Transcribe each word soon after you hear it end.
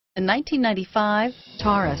The 1995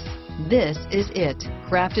 Taurus. This is it.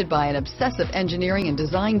 Crafted by an obsessive engineering and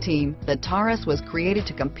design team, the Taurus was created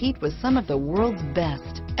to compete with some of the world's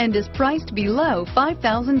best and is priced below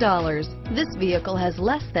 $5,000. This vehicle has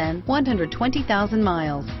less than 120,000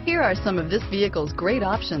 miles. Here are some of this vehicle's great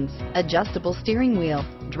options: adjustable steering wheel,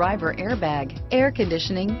 driver airbag, air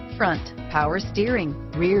conditioning, front, power steering,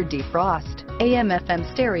 rear defrost,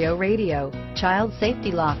 AM/FM stereo radio, child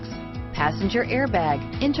safety locks, passenger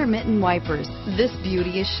airbag, intermittent wipers. This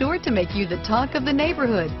beauty is sure to make you the talk of the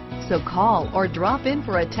neighborhood. So call or drop in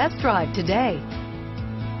for a test drive today.